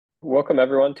Welcome,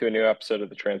 everyone, to a new episode of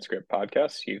the Transcript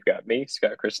Podcast. You've got me,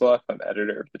 Scott Krisloff. I'm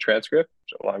editor of the Transcript,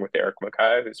 along with Eric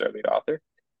Mackay, who's our lead author.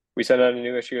 We sent out a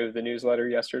new issue of the newsletter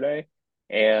yesterday,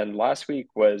 and last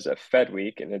week was a Fed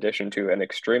week in addition to an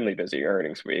extremely busy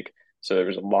earnings week. So there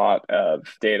was a lot of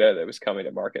data that was coming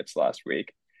to markets last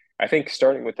week. I think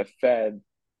starting with the Fed,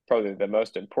 probably the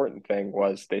most important thing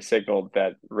was they signaled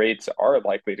that rates are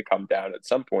likely to come down at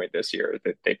some point this year,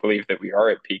 that they believe that we are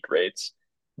at peak rates,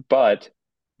 but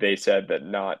they said that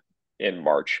not in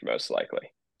March, most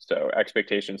likely. So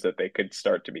expectations that they could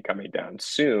start to be coming down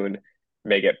soon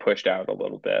may get pushed out a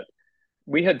little bit.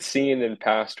 We had seen in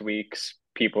past weeks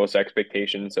people's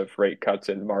expectations of rate cuts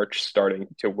in March starting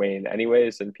to wane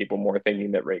anyways, and people more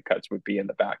thinking that rate cuts would be in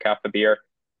the back half of the year.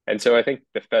 And so I think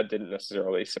the Fed didn't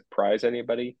necessarily surprise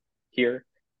anybody here.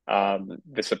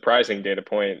 The surprising data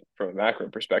point from a macro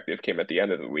perspective came at the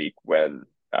end of the week when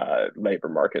labor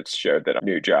markets showed that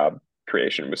new job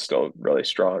creation was still really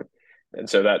strong. And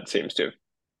so that seems to have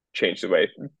changed the way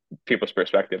people's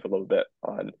perspective a little bit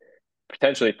on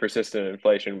potentially persistent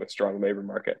inflation with strong labor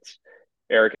markets.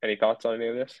 Eric, any thoughts on any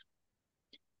of this?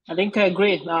 I think I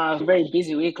agree. Very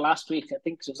busy week last week. I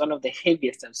think it was one of the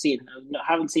heaviest I've seen.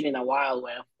 I haven't seen in a while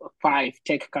where five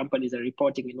tech companies are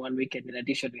reporting in one week, and in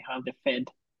addition, we have the Fed.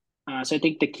 So I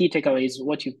think the key takeaway is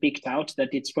what you picked out, that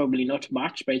it's probably not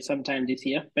much, but it's sometime this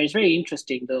year. But it's very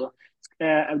interesting, though.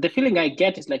 The feeling I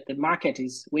get is like the market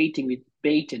is waiting with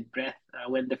bated breath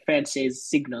when the Fed says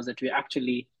signals that we're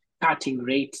actually cutting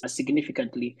rates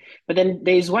significantly. But then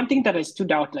there is one thing that I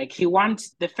stood out, like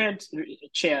the Fed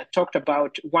chair talked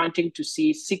about wanting to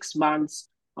see 6 months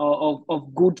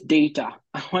of good data.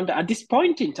 I wonder, at this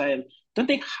point in time, don't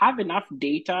they have enough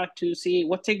data to see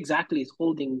what exactly is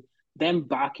holding them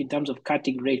back in terms of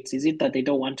cutting rates? Is it that they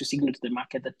don't want to signal to the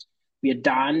market that we are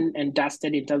done and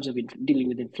dusted in terms of dealing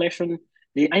with inflation?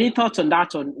 Any thoughts on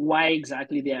that, on why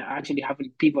exactly they actually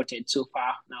haven't pivoted so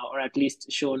far now, or at least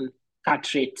shown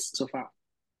cut rates so far?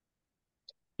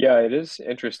 Yeah, it is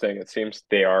interesting. It seems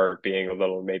they are being a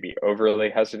little maybe overly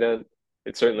hesitant.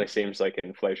 It certainly seems like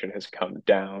inflation has come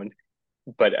down,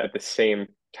 but at the same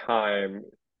time,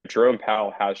 Jerome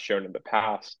Powell has shown in the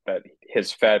past that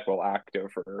his Fed will act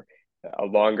over a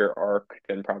longer arc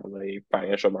than probably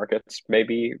financial markets may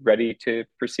be ready to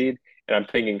proceed. And I'm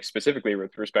thinking specifically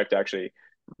with respect to actually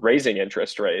raising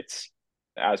interest rates.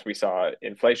 As we saw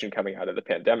inflation coming out of the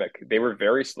pandemic, they were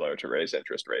very slow to raise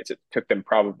interest rates. It took them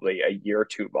probably a year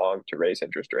too long to raise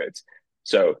interest rates.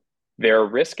 So they're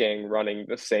risking running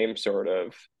the same sort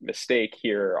of mistake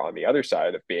here on the other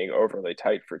side of being overly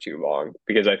tight for too long,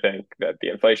 because I think that the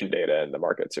inflation data and the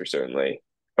markets are certainly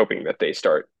hoping that they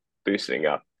start boosting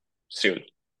up soon.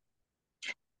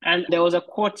 And there was a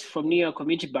quote from New York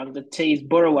Community Bank that says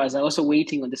borrowers are also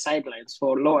waiting on the sidelines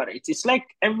for lower rates. It's like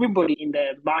everybody in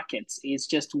the markets is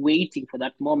just waiting for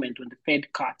that moment when the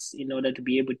Fed cuts in order to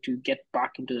be able to get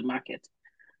back into the market.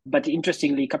 But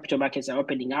interestingly, capital markets are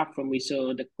opening up from we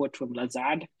saw the quote from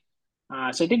Lazard.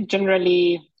 So I think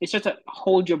generally it's just a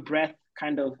hold your breath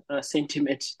kind of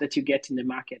sentiment that you get in the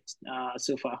market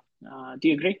so far. Do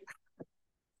you agree?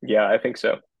 Yeah, I think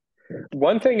so.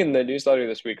 One thing in the newsletter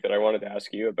this week that I wanted to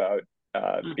ask you about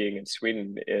Mm. being in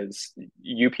Sweden is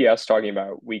UPS talking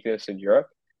about weakness in Europe.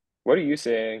 What are you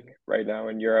seeing right now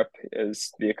in Europe?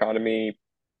 Is the economy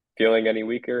feeling any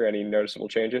weaker? Any noticeable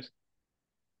changes?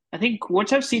 I think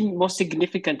what I've seen most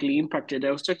significantly impacted,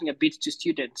 I was talking a bit to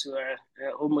students who are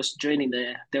almost joining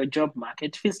the job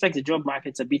market. It feels like the job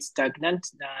market's a bit stagnant,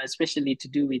 especially to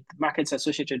do with markets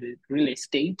associated with real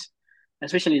estate,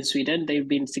 especially in Sweden. They've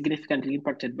been significantly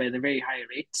impacted by the very high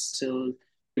rates. So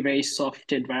a very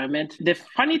soft environment. The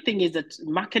funny thing is that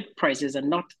market prices are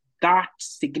not that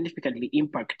significantly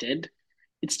impacted.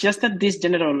 It's just that this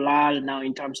general lull now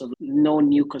in terms of no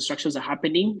new constructions are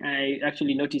happening. I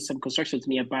actually noticed some constructions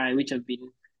nearby which have been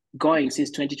going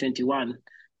since 2021.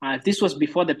 If this was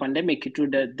before the pandemic,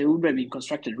 they would have been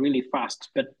constructed really fast.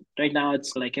 But right now,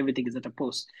 it's like everything is at a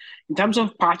pause. In terms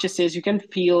of purchases, you can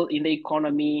feel in the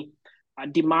economy,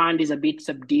 demand is a bit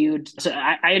subdued. So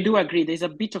I do agree. There's a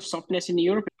bit of softness in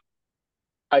Europe.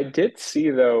 I did see,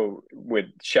 though, with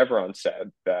Chevron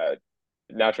said that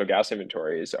natural gas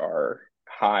inventories are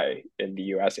high in the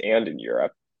US and in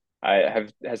Europe.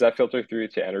 Has that filtered through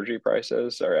to energy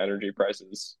prices? Are energy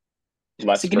prices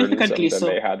less Significantly burdensome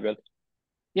than they so. had been?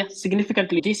 Yeah,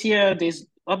 significantly. This year, there's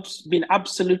been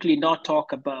absolutely no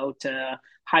talk about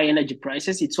high energy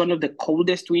prices. It's one of the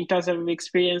coldest winters I've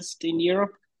experienced in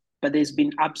Europe, but there's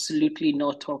been absolutely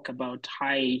no talk about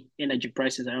high energy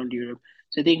prices around Europe.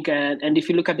 So I think, and if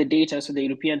you look at the data, so the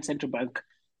European Central Bank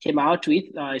came out with,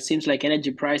 it seems like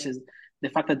energy prices the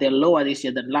fact that they're lower this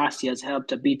year than last year has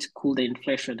helped a bit cool the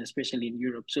inflation, especially in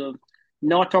Europe. So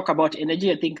no talk about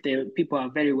energy. I think the people are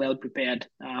very well prepared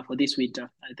for this winter,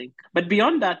 I think. But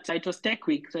beyond that, it was Tech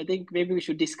Week. So I think maybe we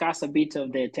should discuss a bit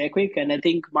of the Tech Week. And I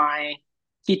think my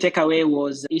key takeaway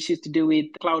was issues to do with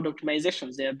cloud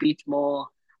optimizations. They're a bit more,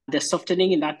 they're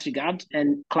softening in that regard.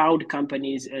 And cloud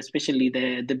companies, especially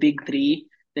the big three,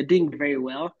 they're doing very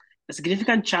well. A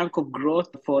significant chunk of growth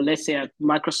for, let's say,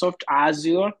 Microsoft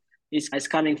Azure is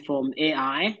coming from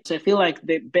AI. So I feel like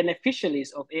the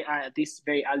beneficiaries of AI at these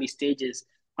very early stages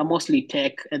are mostly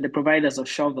tech and the providers of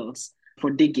shovels for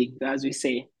digging, as we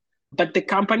say. But the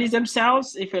companies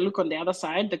themselves, if you look on the other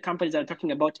side, the companies that are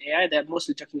talking about AI, they're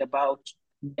mostly talking about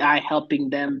AI helping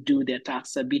them do their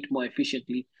tasks a bit more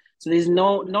efficiently. So there's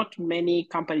not many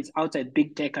companies outside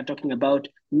big tech are talking about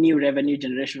new revenue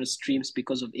generation streams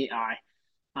because of AI.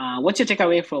 What's your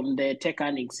takeaway from the tech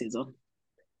earnings season?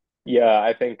 Yeah,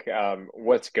 I think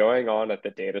what's going on at the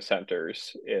data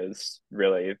centers is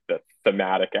really the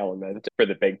thematic element for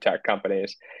the big tech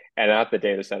companies. And at the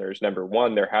data centers, number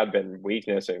one, there had been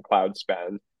weakness in cloud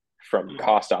spend from Mm-hmm.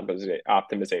 cost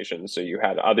optimization. So you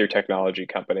had other technology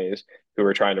companies who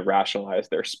were trying to rationalize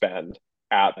their spend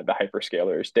at the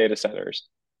hyperscalers data centers.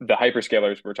 The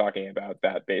hyperscalers we're talking about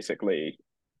that basically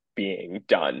being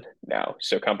done now.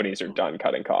 So companies are done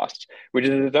cutting costs, which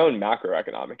is its own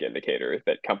macroeconomic indicator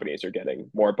that companies are getting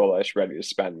more bullish, ready to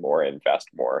spend more, invest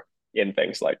more in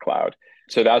things like cloud.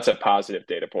 So that's a positive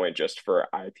data point just for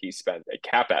IT spend,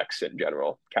 CapEx in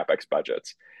general, CapEx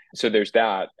budgets. So there's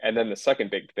that. And then the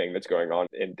second big thing that's going on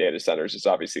in data centers is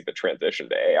obviously the transition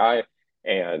to AI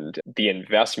and the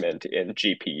investment in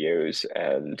GPUs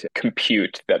and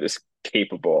compute that is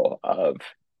capable of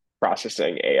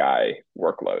processing AI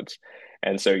workloads.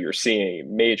 And so you're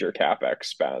seeing major CapEx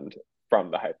spend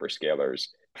from the hyperscalers,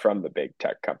 from the big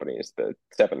tech companies, the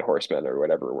seven horsemen or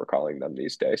whatever we're calling them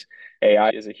these days. AI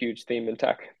is a huge theme in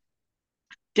tech.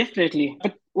 Definitely.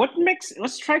 But what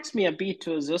strikes me a bit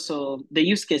was also the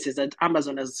use cases that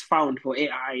Amazon has found for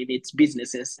AI in its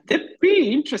businesses. They're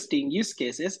pretty interesting use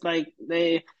cases. Like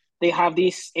they have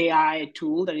this AI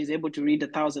tool that is able to read the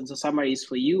thousands of summaries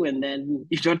for you, and then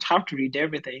you don't have to read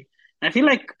everything. I feel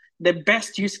like the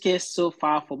best use case so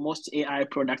far for most AI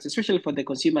products, especially for the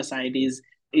consumer side,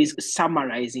 is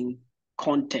summarizing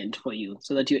content for you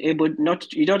so that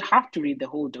you don't have to read the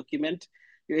whole document.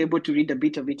 You're able to read a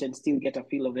bit of it and still get a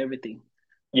feel of everything.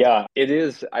 Yeah, it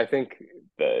is. I think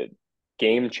the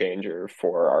game changer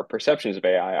for our perceptions of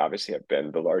AI obviously have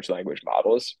been the large language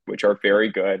models, which are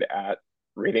very good at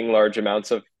reading large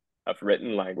amounts of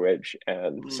written language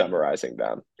and Mm. summarizing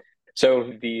them.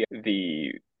 So the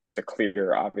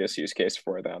clear, obvious use case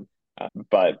for them.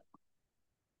 But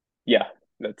yeah,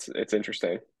 that's it's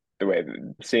interesting the way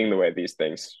seeing the way these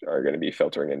things are going to be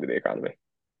filtering into the economy.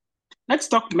 Let's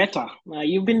talk Meta.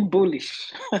 You've been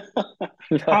bullish.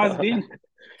 How has been?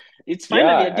 It's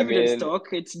finally a Yeah, I dividend mean,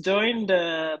 stock. It's joined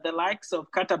the likes of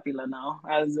Caterpillar now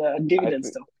as a I dividend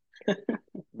think stock.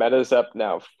 Meta's up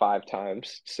now 5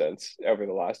 times since over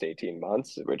the last 18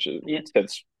 months, which is Yeah.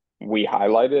 since we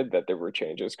highlighted that there were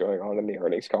changes going on in the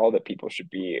earnings call that people should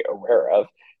be aware of.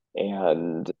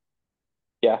 And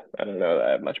yeah, I don't know that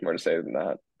I have much more to say than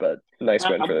that, but nice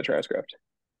win for Uh, the transcript.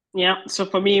 Yeah, so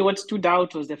for me, what stood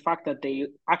out was the fact that they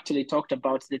actually talked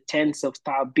about the tens of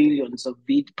billions of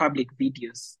public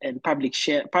videos and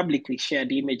publicly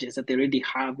shared images that they already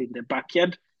have in the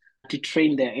backyard to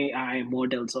train their AI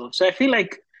models of. So I feel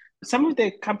like some of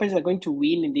the companies are going to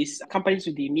win in these companies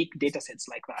with unique data sets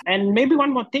like that. And maybe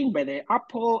one more thing, by the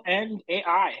Apple and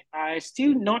AI,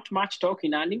 still not much talk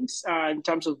in earnings in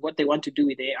terms of what they want to do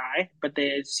with AI. But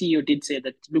the CEO did say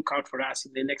that look out for us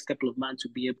in the next couple of months,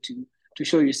 we'll be able to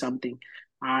show you something.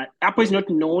 Apple is not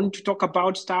known to talk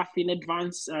about stuff in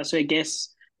advance, so I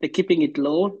guess they're keeping it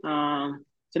low.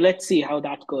 So let's see how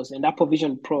that goes. And Apple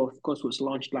Vision Pro, of course, was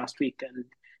launched last week, and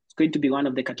it's going to be one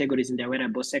of the categories in their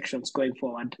wearable sections going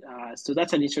forward. So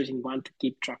that's an interesting one to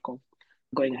keep track of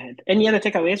going ahead. Any other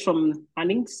takeaways from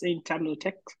earnings in terms of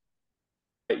tech?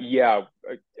 Yeah,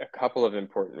 a couple of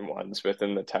important ones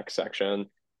within the tech section.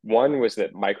 One was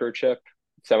that Microchip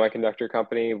semiconductor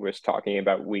company was talking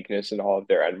about weakness in all of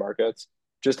their end markets.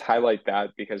 Just highlight that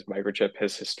because Microchip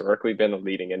has historically been a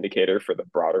leading indicator for the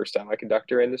broader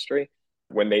semiconductor industry.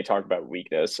 When they talk about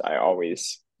weakness, I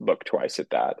always look twice at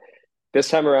that. This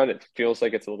time around, it feels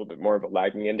like it's a little bit more of a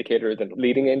lagging indicator than a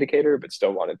leading indicator, but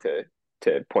still wanted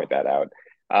to point that out.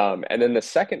 And then the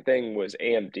second thing was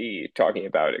AMD talking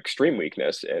about extreme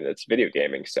weakness in its video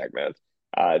gaming segment,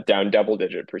 down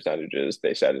double-digit percentages,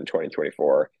 they said in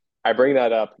 2024. I bring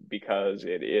that up because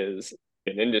it is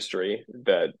an industry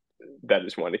that that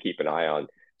is one to keep an eye on.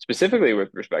 Specifically with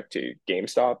respect to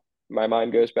GameStop, my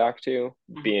mind goes back to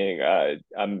being a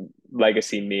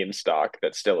legacy meme stock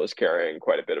that still is carrying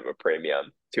quite a bit of a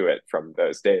premium to it from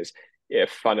those days. If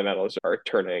fundamentals are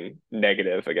turning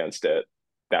negative against it,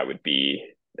 that would be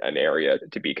an area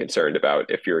to be concerned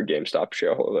about if you're a GameStop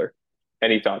shareholder.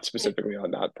 Any thoughts specifically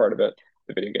on that part of it,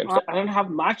 the video game stuff? I don't have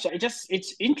much.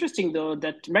 It's interesting though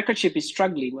that microchip is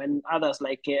struggling when others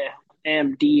like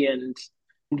AMD and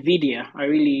Nvidia are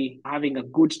really having a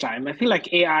good time. I feel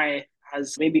like AI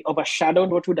has maybe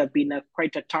overshadowed what would have been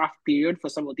quite a tough period for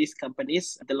some of these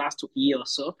companies the last year or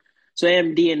so. So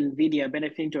AMD and Nvidia are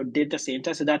benefiting from data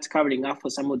center, so that's covering up for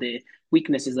some of the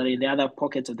weaknesses that are in the other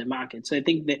pockets of the market. So I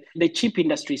think the chip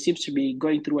industry seems to be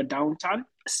going through a downturn,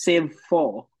 save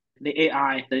for the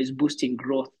AI that is boosting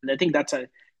growth. And I think that's a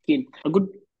good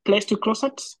place to close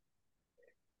it.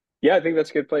 Yeah, I think that's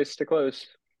a good place to close.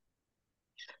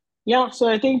 Yeah, so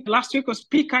I think last week was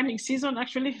peak earnings season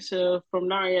actually. So from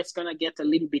now it's gonna get a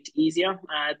little bit easier.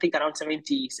 I think around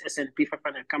 70 S&P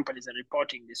 500 companies are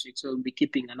reporting this week, so we'll be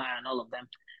keeping an eye on all of them.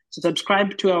 So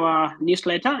subscribe to our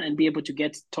newsletter and be able to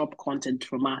get top content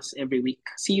from us every week.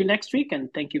 See you next week, and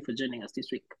thank you for joining us this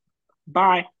week.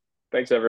 Bye. Thanks, everyone.